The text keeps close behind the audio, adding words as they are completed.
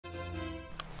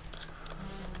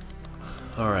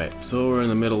Alright, so we're in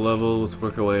the middle level. Let's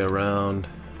work our way around.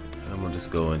 And we'll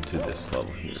just go into this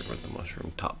level here with the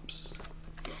mushroom tops.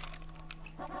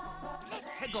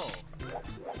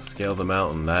 Scale the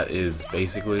mountain. That is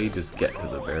basically just get to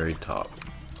the very top.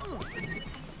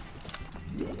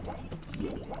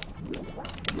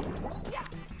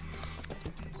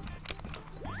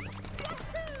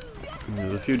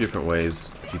 There's a few different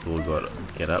ways people will go to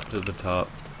get up to the top.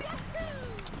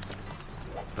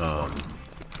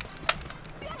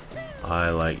 I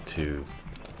like to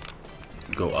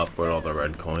go up where all the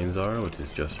red coins are, which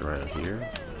is just around here.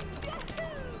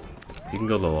 You can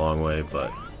go the long way, but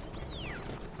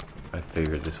I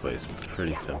figured this way is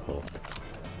pretty simple.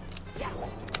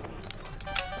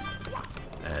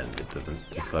 And it doesn't,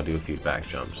 just gotta do a few back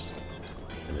jumps,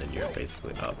 and then you're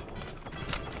basically up.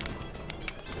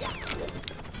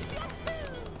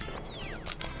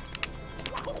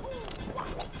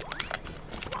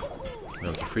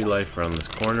 There's a free life around this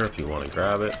corner if you want to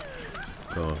grab it.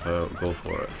 Go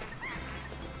for it.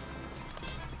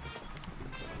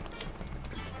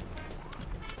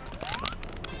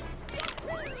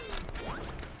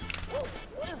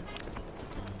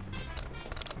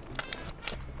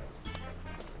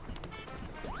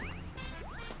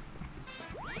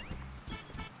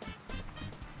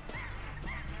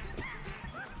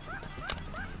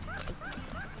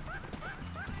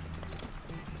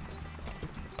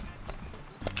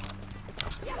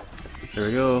 There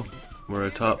we go. We're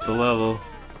atop the level.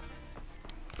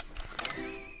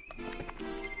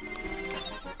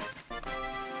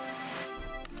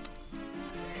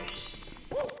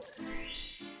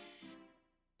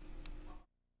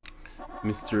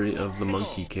 Mystery of the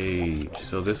Monkey Cage.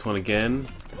 So this one again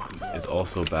is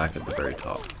also back at the very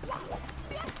top.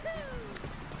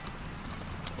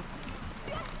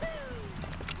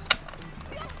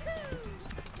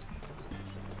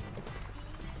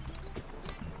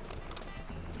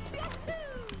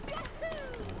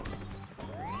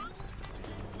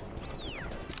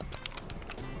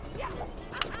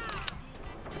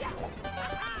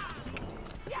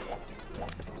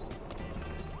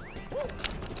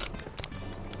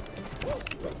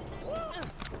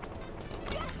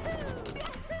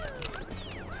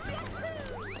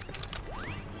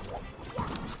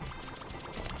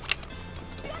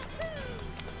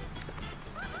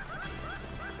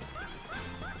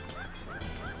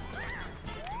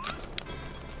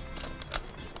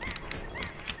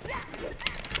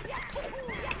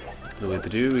 The way to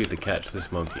do is to catch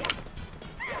this monkey.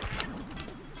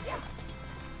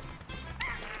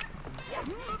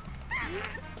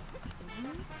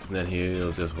 And then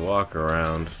he'll just walk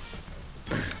around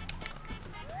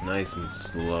nice and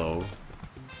slow.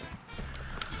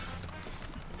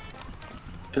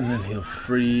 And then he'll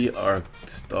free our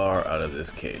star out of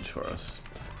this cage for us.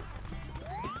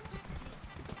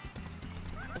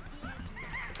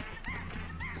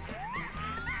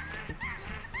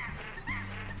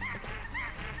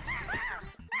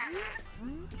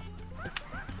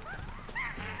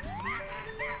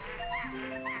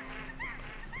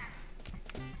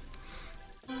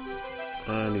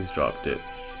 And he's dropped it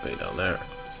way down there,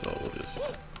 so we'll just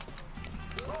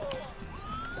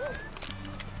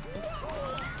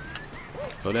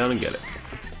go down and get it.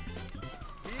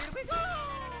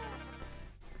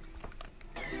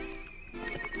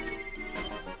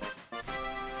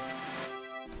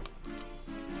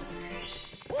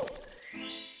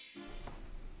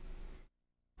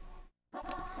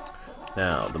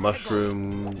 Now the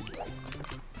mushroom,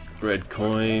 red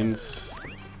coins.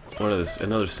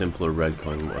 Another simpler red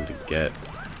coin one to get,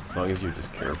 as long as you're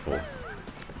just careful.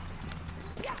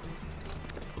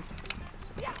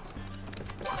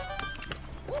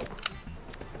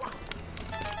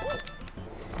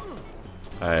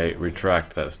 I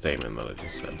retract that statement that I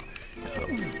just said.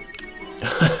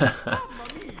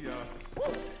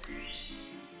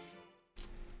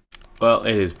 Well,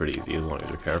 it is pretty easy as long as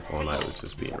you're careful, and I was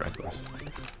just being reckless.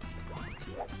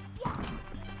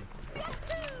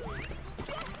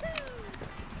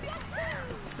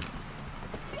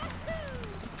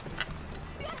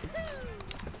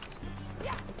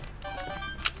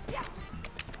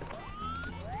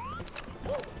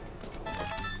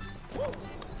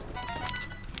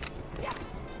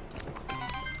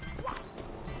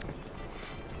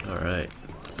 Alright,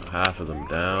 so half of them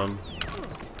down.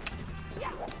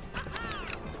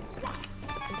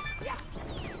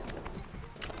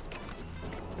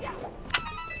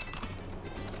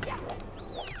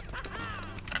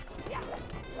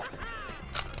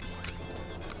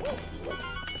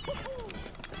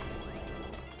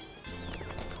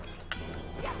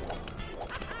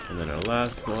 And then our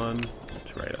last one,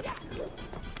 it's right up here.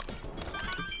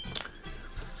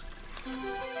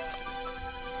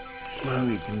 What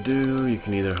we can do, you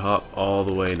can either hop all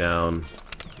the way down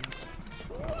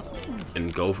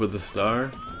and go for the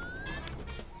star.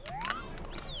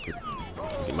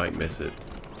 You might miss it.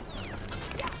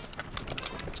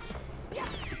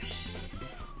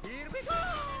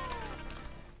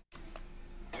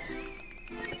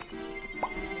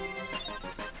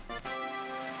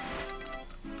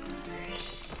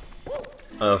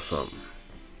 Awesome.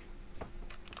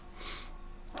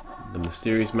 The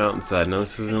mysterious mountainside. Now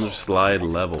this is another slide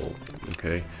level.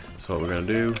 Okay, so what we're gonna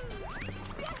do,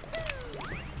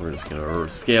 we're just gonna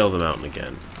scale the mountain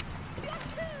again.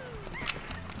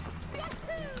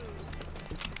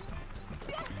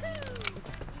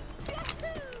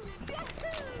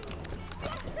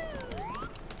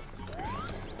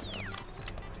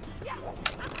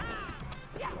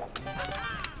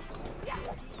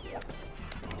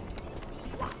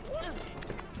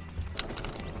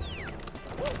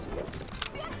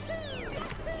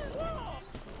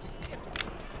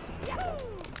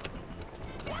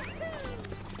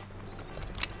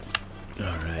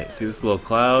 Alright, see this little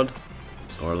cloud?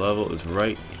 So our level is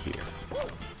right here.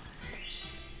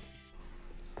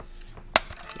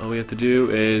 All we have to do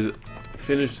is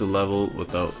finish the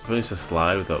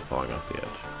slide without falling off the edge.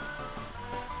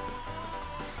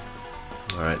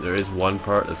 Alright, there is one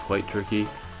part that's quite tricky.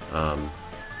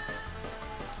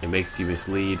 It makes you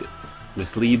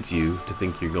misleads you to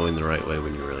think you're going the right way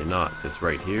when you're really not. So it's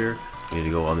right here. You need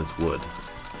to go on this wood.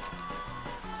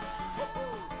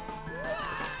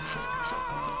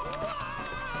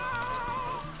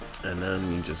 And then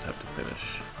you just have to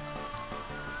finish.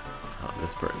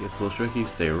 This part gets a little tricky.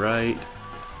 Stay right.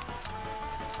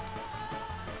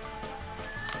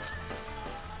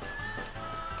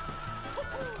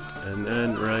 And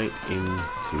then right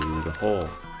into the hole.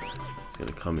 It's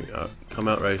gonna come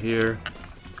out right here.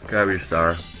 Grab your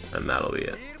star, and that'll be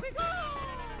it.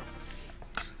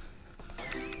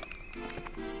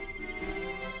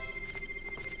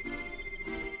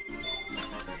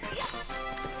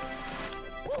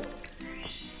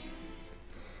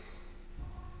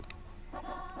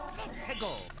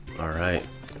 Alright.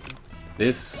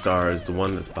 This star is the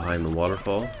one that's behind the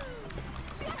waterfall,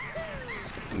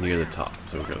 near the top.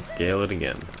 So we're going to scale it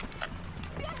again.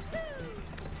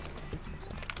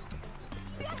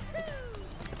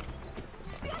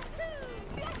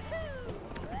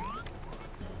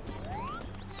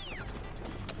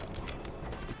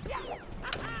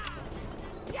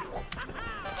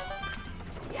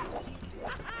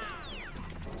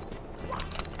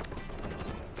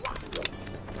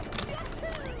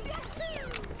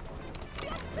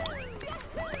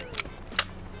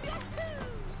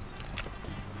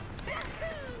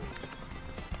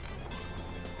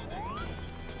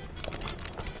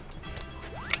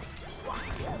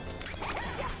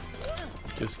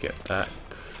 Just get back.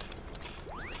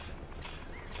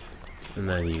 And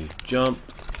then you jump.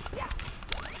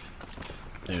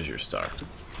 There's your star.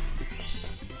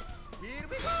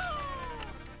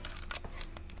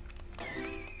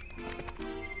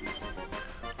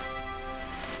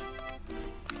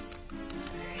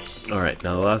 Alright,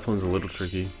 now the last one's a little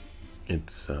tricky.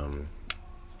 It's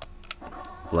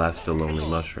Blast a Lonely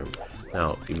Mushroom.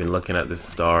 Now, you've been looking at this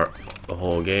star the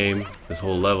whole game, this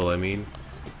whole level I mean.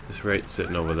 It's right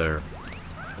sitting over there.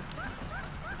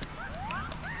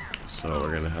 So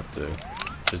we're gonna have to,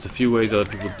 there's a few ways other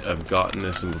people have gotten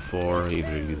this one before,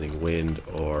 either using wind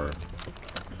or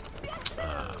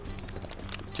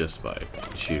just by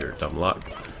sheer dumb luck.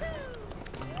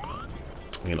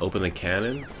 I'm gonna open the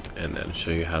cannon and then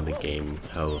show you how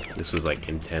this was like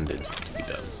intended to be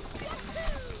done.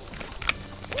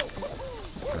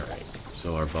 Alright,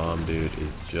 so our bomb dude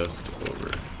is just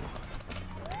over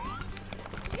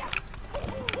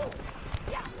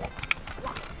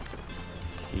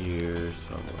here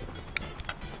somewhere.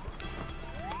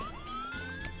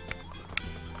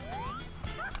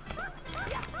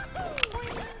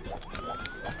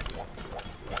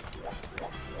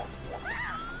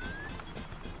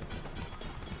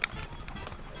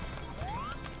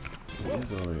 He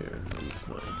is over here. I'm just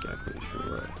not exactly sure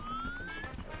where.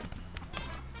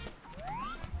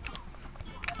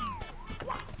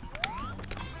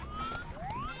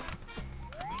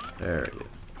 There he is.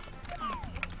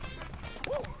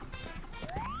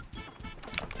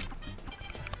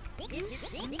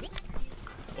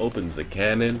 Opens the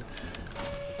cannon.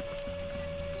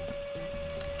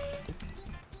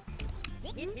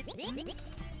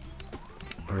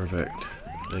 Perfect.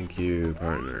 Thank you,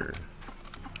 partner.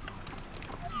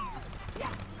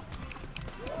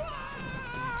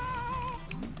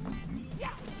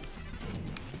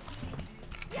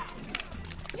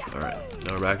 Alright,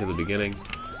 now we're back at the beginning.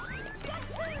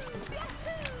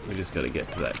 We just gotta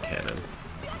get to that cannon,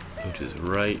 which is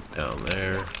right down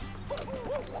there.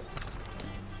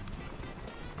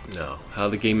 Now, how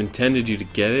the game intended you to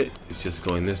get it is just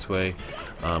going this way,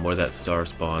 where that star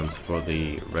spawns for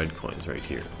the red coins right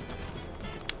here.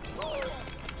 Oh,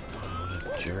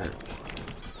 what a jerk.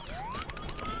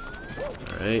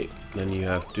 Alright, then you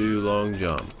have to long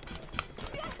jump.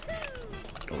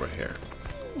 Over here.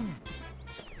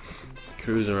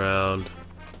 Cruise around.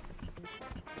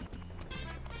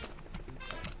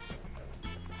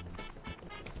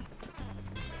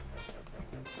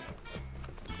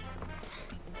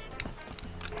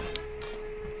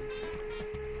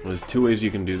 There's two ways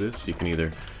you can do this. You can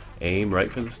either aim right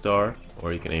for the star,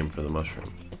 or you can aim for the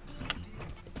mushroom.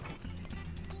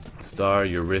 The star,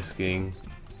 you're risking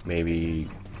maybe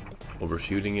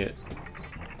overshooting it.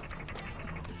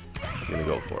 I'm gonna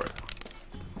go for it.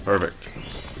 Perfect.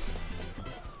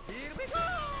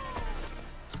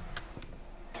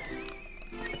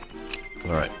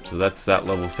 Alright, so that's that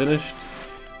level finished.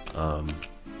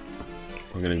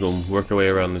 We're gonna go work our way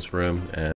around this room and